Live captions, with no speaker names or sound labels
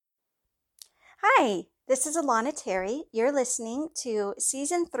Hi, this is Alana Terry. You're listening to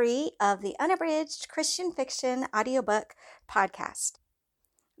Season 3 of the Unabridged Christian Fiction Audiobook Podcast.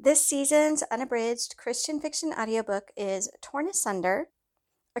 This season's unabridged Christian fiction audiobook is Torn Asunder,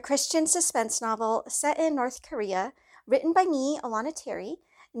 a Christian suspense novel set in North Korea, written by me, Alana Terry,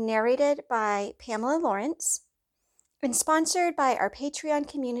 narrated by Pamela Lawrence, and sponsored by our Patreon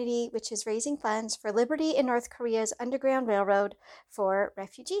community, which is raising funds for liberty in North Korea's Underground Railroad for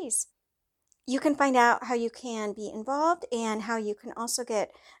refugees. You can find out how you can be involved and how you can also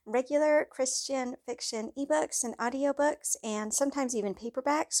get regular Christian fiction ebooks and audiobooks and sometimes even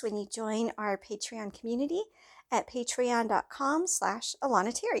paperbacks when you join our Patreon community at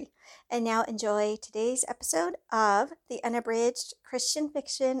patreon.com/Alana Terry. And now enjoy today's episode of the Unabridged Christian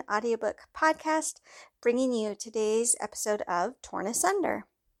Fiction Audiobook Podcast, bringing you today's episode of Torn Asunder.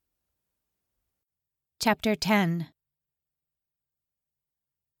 Chapter 10.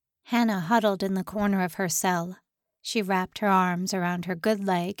 Hannah huddled in the corner of her cell. She wrapped her arms around her good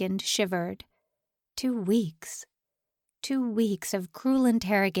leg and shivered. 2 weeks. 2 weeks of cruel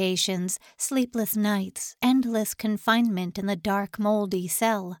interrogations, sleepless nights, endless confinement in the dark, moldy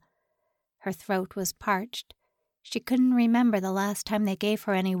cell. Her throat was parched. She couldn't remember the last time they gave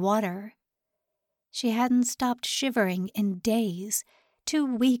her any water. She hadn't stopped shivering in days. 2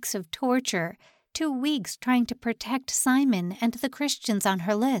 weeks of torture. 2 weeks trying to protect Simon and the Christians on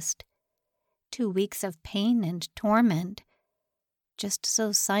her list. 2 weeks of pain and torment, just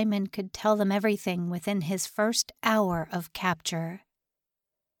so Simon could tell them everything within his first hour of capture.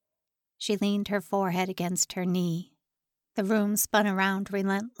 She leaned her forehead against her knee. The room spun around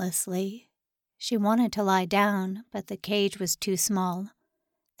relentlessly. She wanted to lie down, but the cage was too small.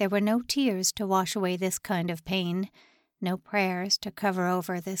 There were no tears to wash away this kind of pain, no prayers to cover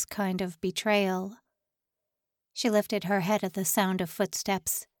over this kind of betrayal. She lifted her head at the sound of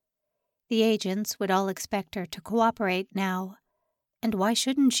footsteps. The agents would all expect her to cooperate now. And why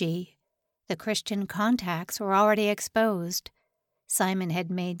shouldn't she? The Christian contacts were already exposed. Simon had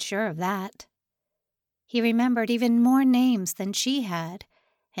made sure of that. He remembered even more names than she had,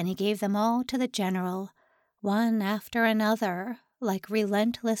 and he gave them all to the general, one after another, like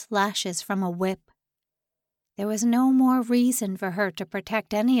relentless lashes from a whip. There was no more reason for her to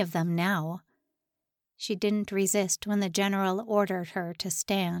protect any of them now. She didn't resist when the general ordered her to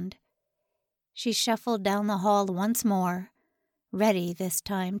stand. She shuffled down the hall once more, ready this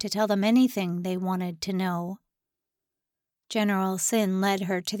time to tell them anything they wanted to know. General Sin led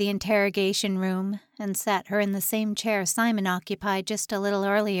her to the interrogation room and sat her in the same chair Simon occupied just a little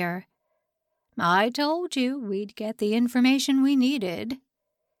earlier. "I told you we'd get the information we needed."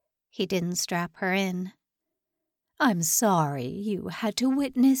 He didn't strap her in. "I'm sorry you had to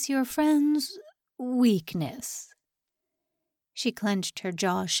witness your friend's weakness." She clenched her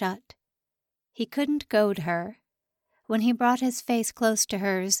jaw shut. He couldn't goad her. When he brought his face close to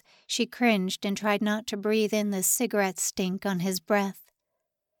hers, she cringed and tried not to breathe in the cigarette stink on his breath.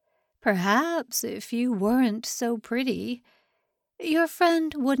 "Perhaps if you weren't so pretty, your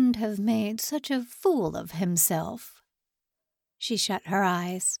friend wouldn't have made such a fool of himself." She shut her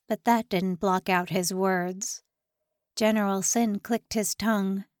eyes, but that didn't block out his words. General Sin clicked his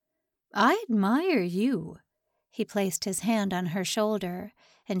tongue. "I admire you." He placed his hand on her shoulder,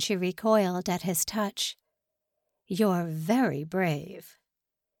 and she recoiled at his touch. "You're very brave."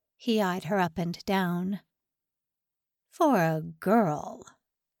 He eyed her up and down. "For a girl."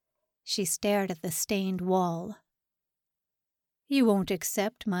 She stared at the stained wall. "You won't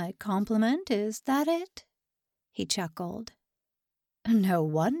accept my compliment, is that it?" He chuckled. "No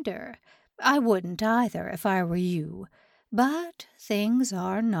wonder. I wouldn't either if I were you. But things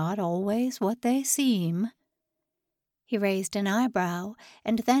are not always what they seem." He raised an eyebrow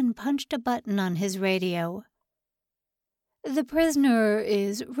and then punched a button on his radio. "The prisoner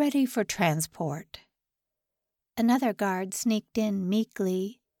is ready for transport." Another guard sneaked in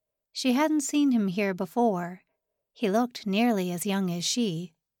meekly. She hadn't seen him here before. He looked nearly as young as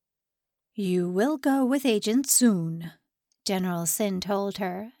she. "You will go with Agent soon," General Sin told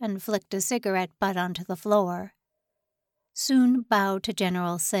her, and flicked a cigarette butt onto the floor. Soon bowed to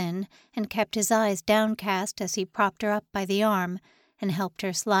General Sin and kept his eyes downcast as he propped her up by the arm and helped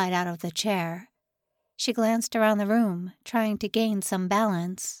her slide out of the chair. She glanced around the room, trying to gain some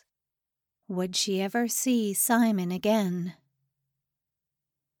balance. Would she ever see Simon again?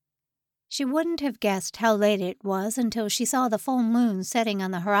 She wouldn't have guessed how late it was until she saw the full moon setting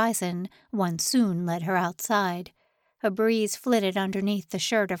on the horizon when Soon led her outside. A breeze flitted underneath the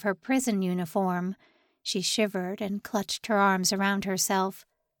shirt of her prison uniform. She shivered and clutched her arms around herself.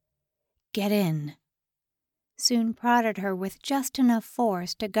 "Get in." soon prodded her with just enough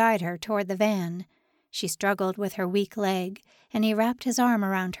force to guide her toward the van. She struggled with her weak leg, and he wrapped his arm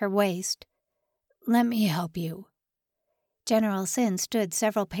around her waist. "Let me help you." General Sin stood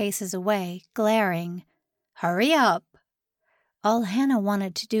several paces away, glaring. "Hurry up!" All Hannah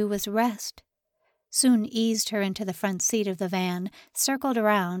wanted to do was rest. Soon eased her into the front seat of the van, circled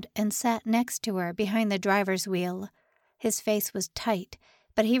around, and sat next to her behind the driver's wheel. His face was tight,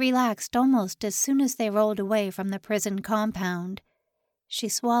 but he relaxed almost as soon as they rolled away from the prison compound. She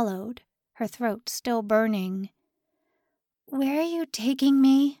swallowed, her throat still burning. "Where are you taking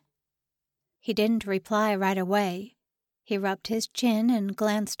me?" He didn't reply right away. He rubbed his chin and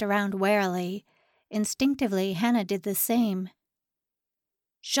glanced around warily. Instinctively, Hannah did the same.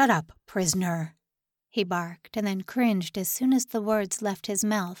 "Shut up, prisoner," he barked, and then cringed as soon as the words left his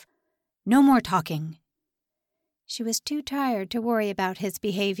mouth. "No more talking." She was too tired to worry about his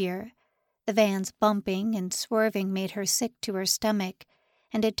behavior. The van's bumping and swerving made her sick to her stomach,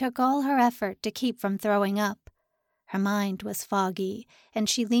 and it took all her effort to keep from throwing up. Her mind was foggy, and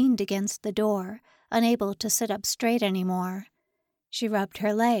she leaned against the door, unable to sit up straight anymore. She rubbed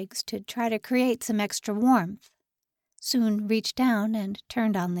her legs to try to create some extra warmth, soon reached down and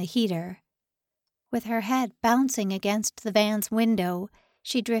turned on the heater. With her head bouncing against the van's window,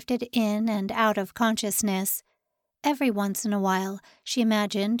 she drifted in and out of consciousness. Every once in a while, she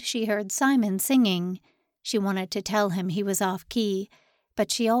imagined she heard Simon singing. She wanted to tell him he was off key,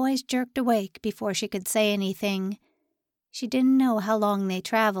 but she always jerked awake before she could say anything. She didn't know how long they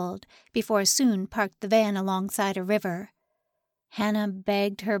traveled before Soon parked the van alongside a river. Hannah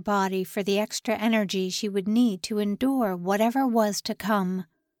begged her body for the extra energy she would need to endure whatever was to come.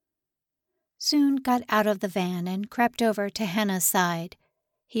 Soon got out of the van and crept over to Hannah's side.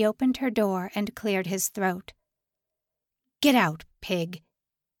 He opened her door and cleared his throat. "Get out, pig!"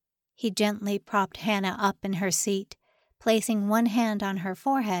 He gently propped Hannah up in her seat, placing one hand on her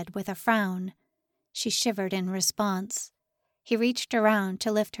forehead with a frown. She shivered in response. He reached around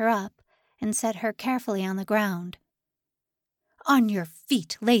to lift her up and set her carefully on the ground. "On your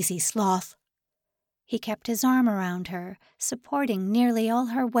feet, lazy sloth!" He kept his arm around her, supporting nearly all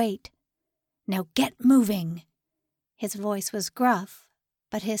her weight. "Now get moving!" His voice was gruff,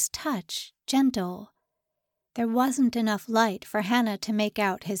 but his touch gentle. There wasn't enough light for Hannah to make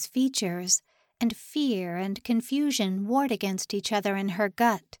out his features, and fear and confusion warred against each other in her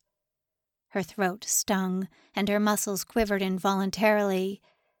gut. Her throat stung, and her muscles quivered involuntarily,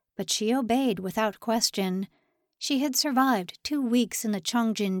 but she obeyed without question. She had survived 2 weeks in the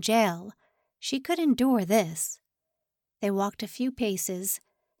Chongjin jail. She could endure this. They walked a few paces,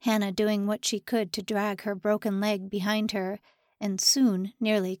 Hannah doing what she could to drag her broken leg behind her, and soon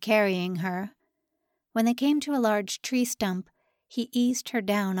nearly carrying her. When they came to a large tree stump, he eased her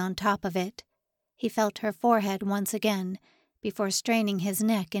down on top of it. He felt her forehead once again, before straining his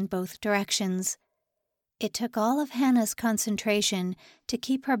neck in both directions. It took all of Hannah's concentration to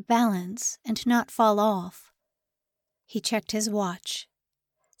keep her balance and not fall off. He checked his watch.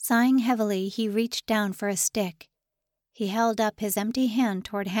 Sighing heavily, he reached down for a stick. He held up his empty hand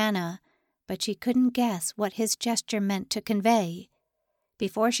toward Hannah, but she couldn't guess what his gesture meant to convey.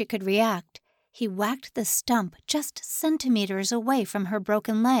 Before she could react, he whacked the stump just centimeters away from her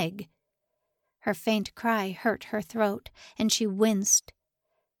broken leg. Her faint cry hurt her throat, and she winced.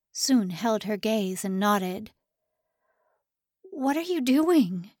 Soon held her gaze and nodded. "What are you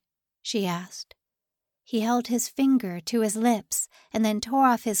doing?" she asked. He held his finger to his lips and then tore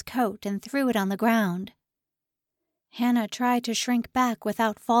off his coat and threw it on the ground. Hannah tried to shrink back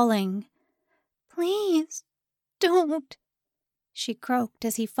without falling. "Please, don't," she croaked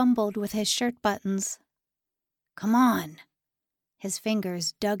as he fumbled with his shirt buttons. "Come on." His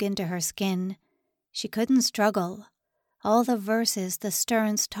fingers dug into her skin. She couldn't struggle. All the verses the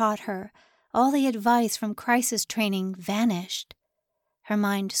Stearns taught her, all the advice from crisis training vanished. Her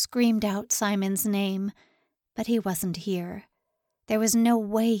mind screamed out Simon's name, but he wasn't here. There was no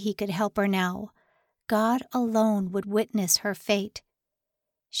way he could help her now. God alone would witness her fate.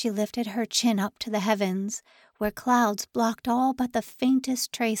 She lifted her chin up to the heavens, where clouds blocked all but the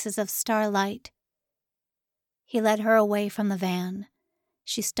faintest traces of starlight. He led her away from the van.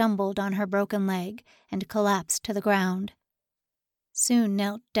 She stumbled on her broken leg and collapsed to the ground. Soon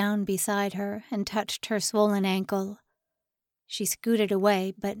knelt down beside her and touched her swollen ankle. She scooted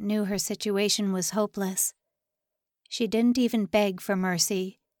away but knew her situation was hopeless. She didn't even beg for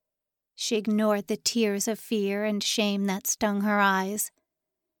mercy. She ignored the tears of fear and shame that stung her eyes.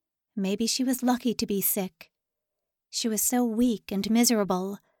 Maybe she was lucky to be sick. She was so weak and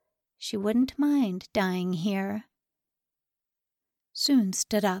miserable. She wouldn't mind dying here. Soon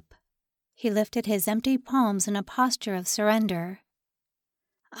stood up. He lifted his empty palms in a posture of surrender.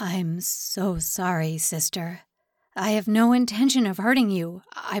 "I'm so sorry, sister. I have no intention of hurting you,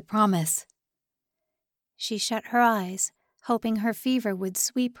 I promise." She shut her eyes, hoping her fever would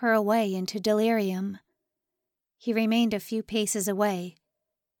sweep her away into delirium. He remained a few paces away.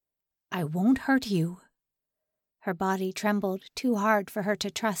 "I won't hurt you." Her body trembled too hard for her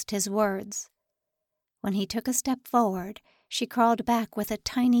to trust his words. When he took a step forward, she crawled back with a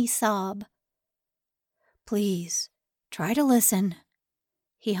tiny sob. "Please, try to listen."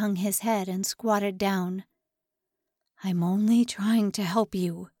 He hung his head and squatted down. "I'm only trying to help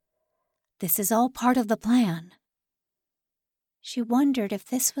you. This is all part of the plan." She wondered if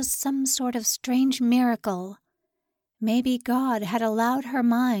this was some sort of strange miracle. Maybe God had allowed her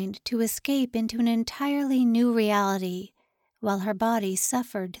mind to escape into an entirely new reality while her body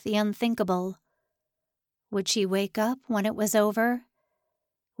suffered the unthinkable. Would she wake up when it was over?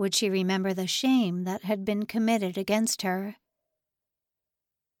 Would she remember the shame that had been committed against her?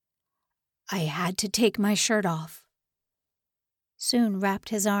 "I had to take my shirt off." Soon wrapped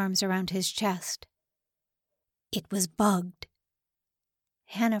his arms around his chest. "It was bugged."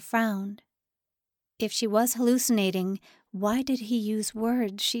 Hannah frowned. If she was hallucinating, why did he use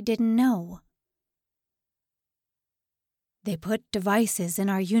words she didn't know? "They put devices in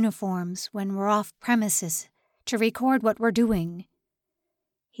our uniforms when we're off premises to record what we're doing."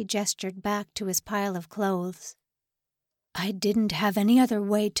 He gestured back to his pile of clothes. "I didn't have any other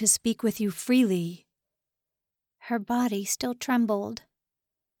way to speak with you freely." Her body still trembled.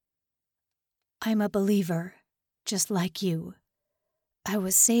 "I'm a believer, just like you. I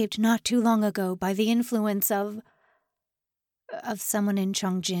was saved not too long ago by the influence of someone in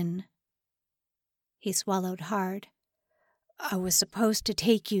Chongjin." He swallowed hard. "I was supposed to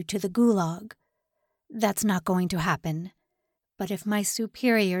take you to the gulag. That's not going to happen. But if my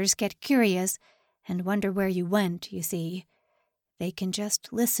superiors get curious and wonder where you went, you see, they can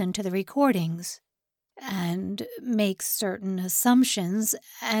just listen to the recordings and make certain assumptions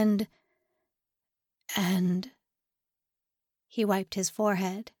and... He wiped his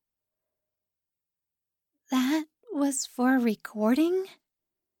forehead. "That was for a recording?"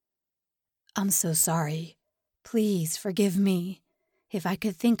 "I'm so sorry. Please forgive me. If I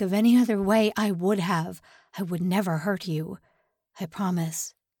could think of any other way, I would have. I would never hurt you. I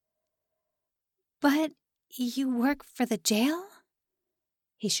promise." "But you work for the jail?"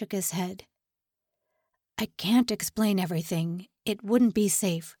 He shook his head. "I can't explain everything. It wouldn't be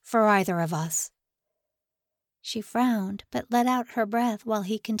safe for either of us." She frowned, but let out her breath while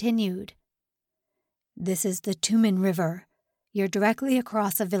he continued. "This is the Tumen River. You're directly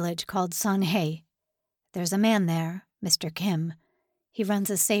across a village called Sanhei. There's a man there, Mr. Kim. He runs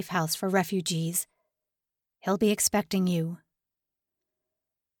a safe house for refugees. He'll be expecting you."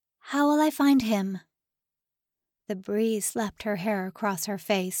 "How will I find him?" The breeze slapped her hair across her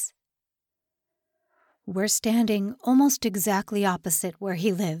face. "We're standing almost exactly opposite where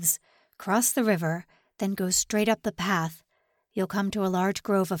he lives. Cross the river, then go straight up the path. You'll come to a large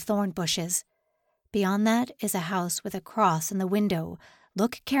grove of thorn bushes. Beyond that is a house with a cross in the window.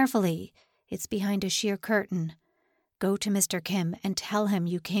 Look carefully. It's behind a sheer curtain. Go to Mr. Kim and tell him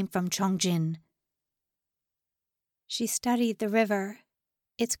you came from Chongjin." She studied the river.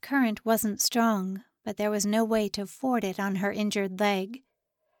 Its current wasn't strong, but there was no way to ford it on her injured leg.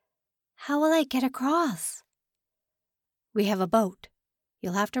 "How will I get across?" "We have a boat.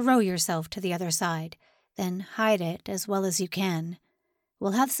 You'll have to row yourself to the other side, then hide it as well as you can.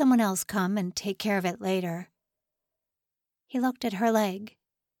 We'll have someone else come and take care of it later." He looked at her leg.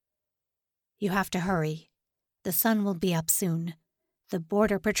 "You have to hurry. The sun will be up soon. The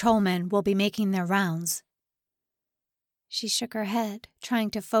border patrolmen will be making their rounds." She shook her head,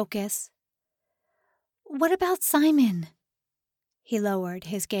 trying to focus. "What about Simon?" He lowered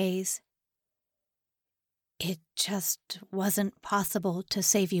his gaze. "It just wasn't possible to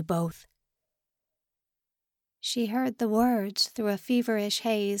save you both." She heard the words through a feverish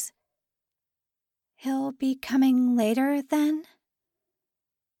haze. "He'll be coming later, then?"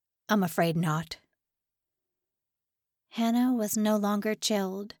 "I'm afraid not." Hannah was no longer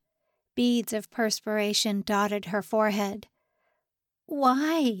chilled. Beads of perspiration dotted her forehead.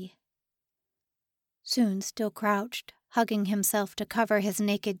 "Why?" Soon still crouched, hugging himself to cover his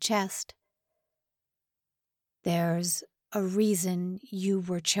naked chest. "There's a reason you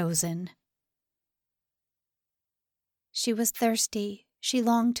were chosen." She was thirsty. She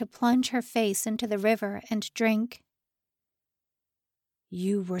longed to plunge her face into the river and drink.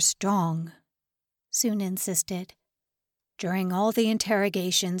 "You were strong," Soon insisted. "During all the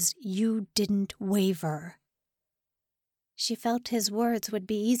interrogations, you didn't waver." She felt his words would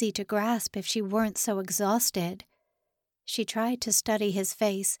be easy to grasp if she weren't so exhausted. She tried to study his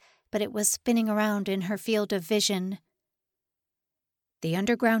face, but it was spinning around in her field of vision. The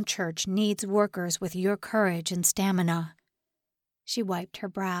underground church needs workers with your courage and stamina. She wiped her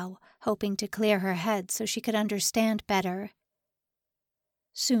brow, hoping to clear her head so she could understand better.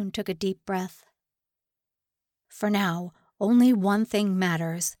 Soon took a deep breath. For now, only one thing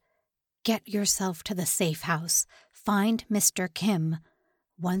matters. Get yourself to the safe house. Find Mr. Kim.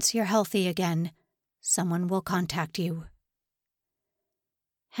 Once you're healthy again, someone will contact you.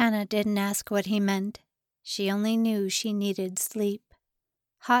 Hannah didn't ask what he meant. She only knew she needed sleep.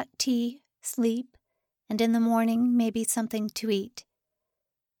 Hot tea, sleep, and in the morning maybe something to eat.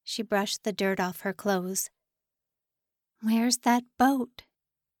 She brushed the dirt off her clothes. Where's that boat?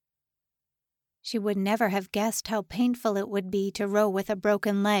 She would never have guessed how painful it would be to row with a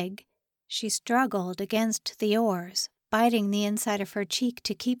broken leg. She struggled against the oars, biting the inside of her cheek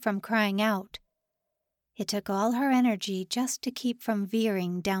to keep from crying out. It took all her energy just to keep from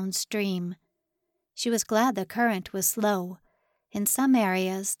veering downstream. She was glad the current was slow. In some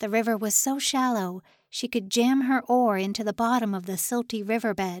areas, the river was so shallow she could jam her oar into the bottom of the silty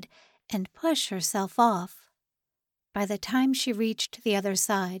riverbed and push herself off. By the time she reached the other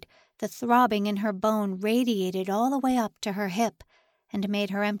side, the throbbing in her bone radiated all the way up to her hip and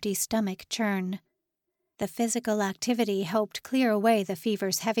made her empty stomach churn. The physical activity helped clear away the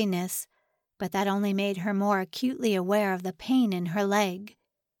fever's heaviness, but that only made her more acutely aware of the pain in her leg.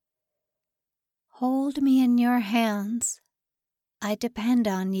 Hold me in your hands. I depend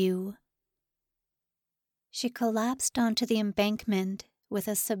on you. She collapsed onto the embankment with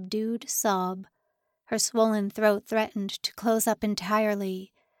a subdued sob. Her swollen throat threatened to close up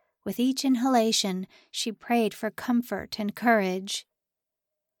entirely. With each inhalation, she prayed for comfort and courage.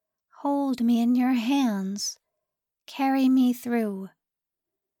 Hold me in your hands. Carry me through.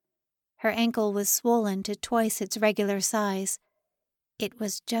 Her ankle was swollen to twice its regular size. It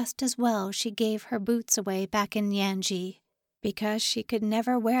was just as well she gave her boots away back in Yanji, because she could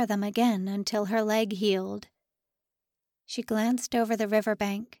never wear them again until her leg healed. She glanced over the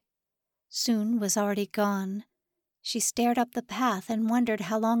riverbank. Soon was already gone. She stared up the path and wondered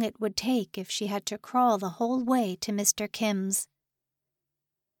how long it would take if she had to crawl the whole way to Mr. Kim's.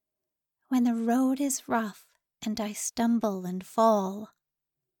 When the road is rough and I stumble and fall.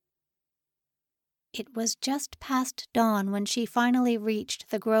 It was just past dawn when she finally reached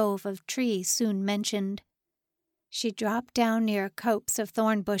the grove of trees soon mentioned. She dropped down near a copse of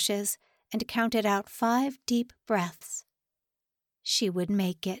thorn bushes and counted out 5 deep breaths. She would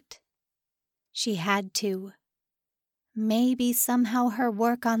make it. She had to. Maybe somehow her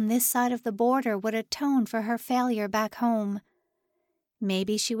work on this side of the border would atone for her failure back home.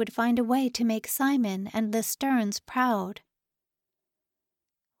 Maybe she would find a way to make Simon and the Stearns proud.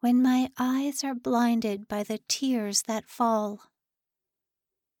 When my eyes are blinded by the tears that fall.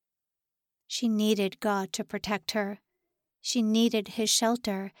 She needed God to protect her. She needed His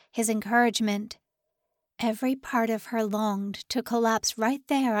shelter, His encouragement. Every part of her longed to collapse right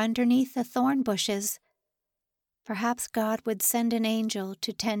there underneath the thorn bushes. Perhaps God would send an angel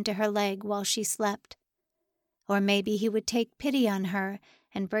to tend to her leg while she slept. Or maybe He would take pity on her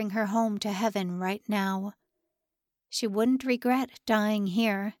and bring her home to heaven right now. She wouldn't regret dying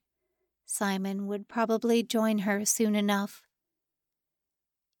here. Simon would probably join her soon enough.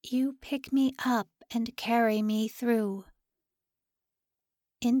 You pick me up and carry me through.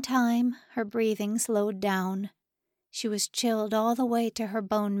 In time, her breathing slowed down. She was chilled all the way to her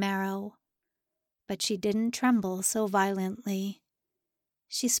bone marrow. But she didn't tremble so violently.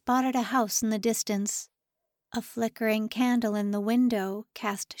 She spotted a house in the distance. A flickering candle in the window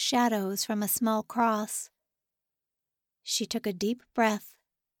cast shadows from a small cross. She took a deep breath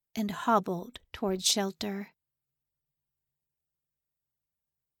and hobbled toward shelter.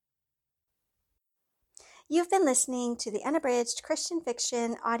 You've been listening to the Unabridged Christian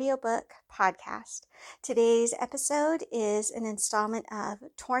Fiction audiobook podcast. Today's episode is an installment of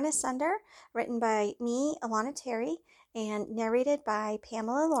Torn Asunder, written by me, Alana Terry, and narrated by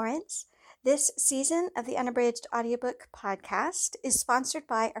Pamela Lawrence. This season of the Unabridged audiobook podcast is sponsored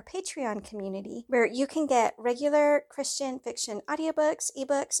by our Patreon community, where you can get regular Christian fiction audiobooks,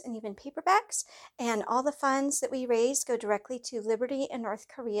 ebooks, and even paperbacks, and all the funds that we raise go directly to Liberty in North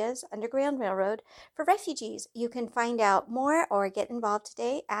Korea's Underground Railroad for refugees. You can find out more or get involved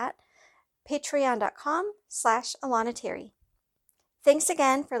today at patreon.com/Alana Terry. Thanks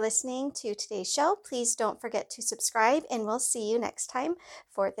again for listening to today's show. Please don't forget to subscribe, and we'll see you next time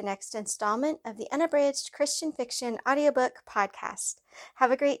for the next installment of the Unabridged Christian Fiction audiobook podcast. Have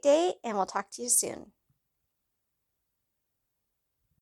a great day, and we'll talk to you soon.